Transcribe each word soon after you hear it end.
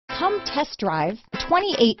Come test drive the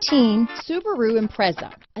 2018 Subaru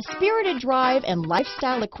Impreza. A spirited drive and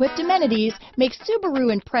lifestyle-equipped amenities make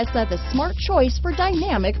Subaru Impreza the smart choice for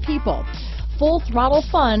dynamic people. Full throttle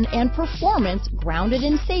fun and performance grounded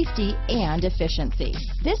in safety and efficiency.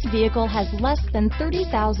 This vehicle has less than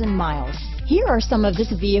 30,000 miles. Here are some of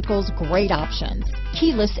this vehicle's great options: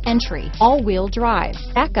 keyless entry, all-wheel drive,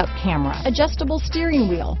 backup camera, adjustable steering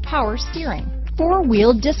wheel, power steering,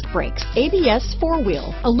 four-wheel disc brakes, ABS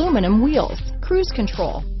four-wheel, aluminum wheels, cruise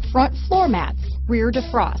control, front floor mats, rear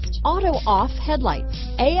defrost, auto-off headlights,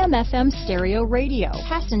 AM/FM stereo radio,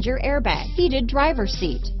 passenger airbag, heated driver's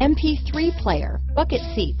seat, MP3 player, bucket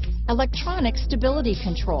seats, electronic stability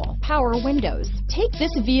control, power windows. Take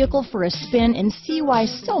this vehicle for a spin and see why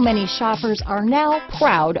so many shoppers are now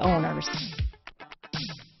proud owners.